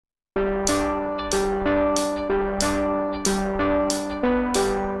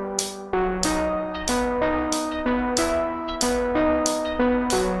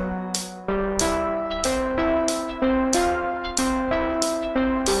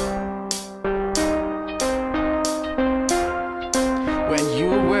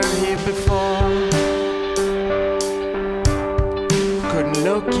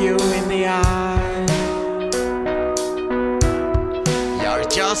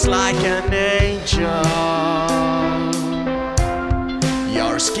just like an angel.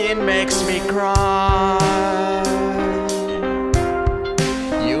 Your skin makes me cry.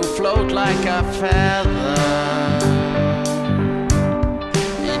 You float like a feather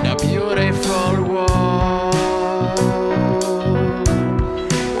in a beautiful world.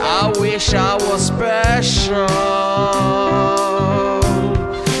 I wish I was special.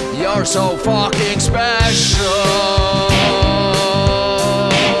 You're so fucking special.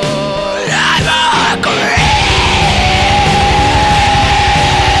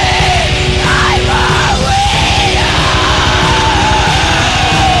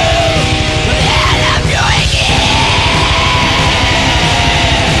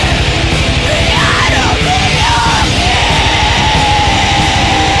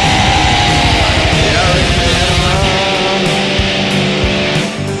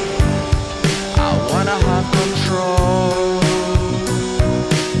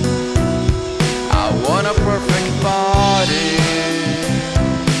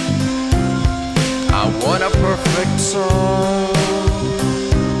 A perfect soul.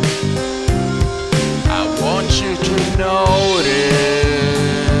 I want you to notice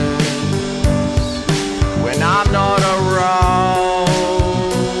when I'm not around.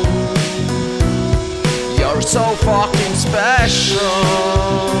 You're so fucking special.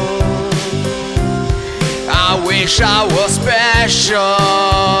 I wish I was special,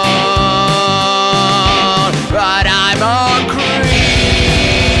 but I'm a creep.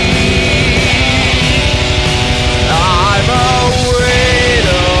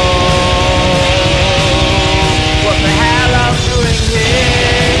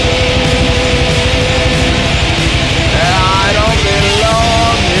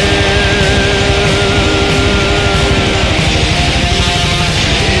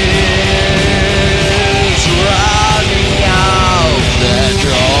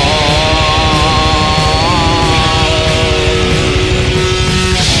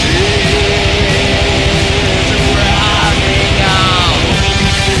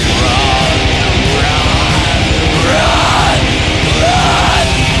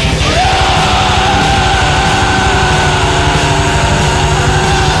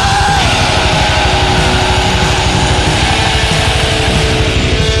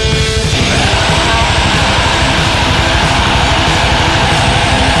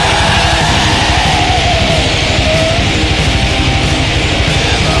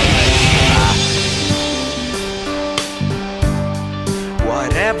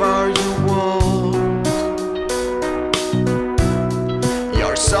 Whatever you want,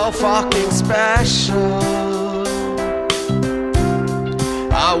 you're so fucking special.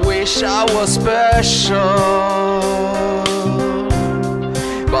 I wish I was special,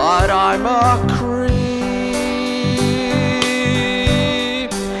 but I'm a creep.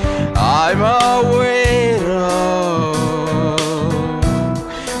 I'm a widow.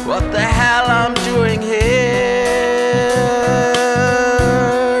 What the hell I'm doing here?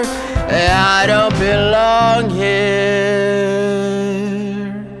 I don't belong here.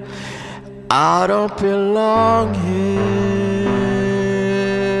 I don't belong here.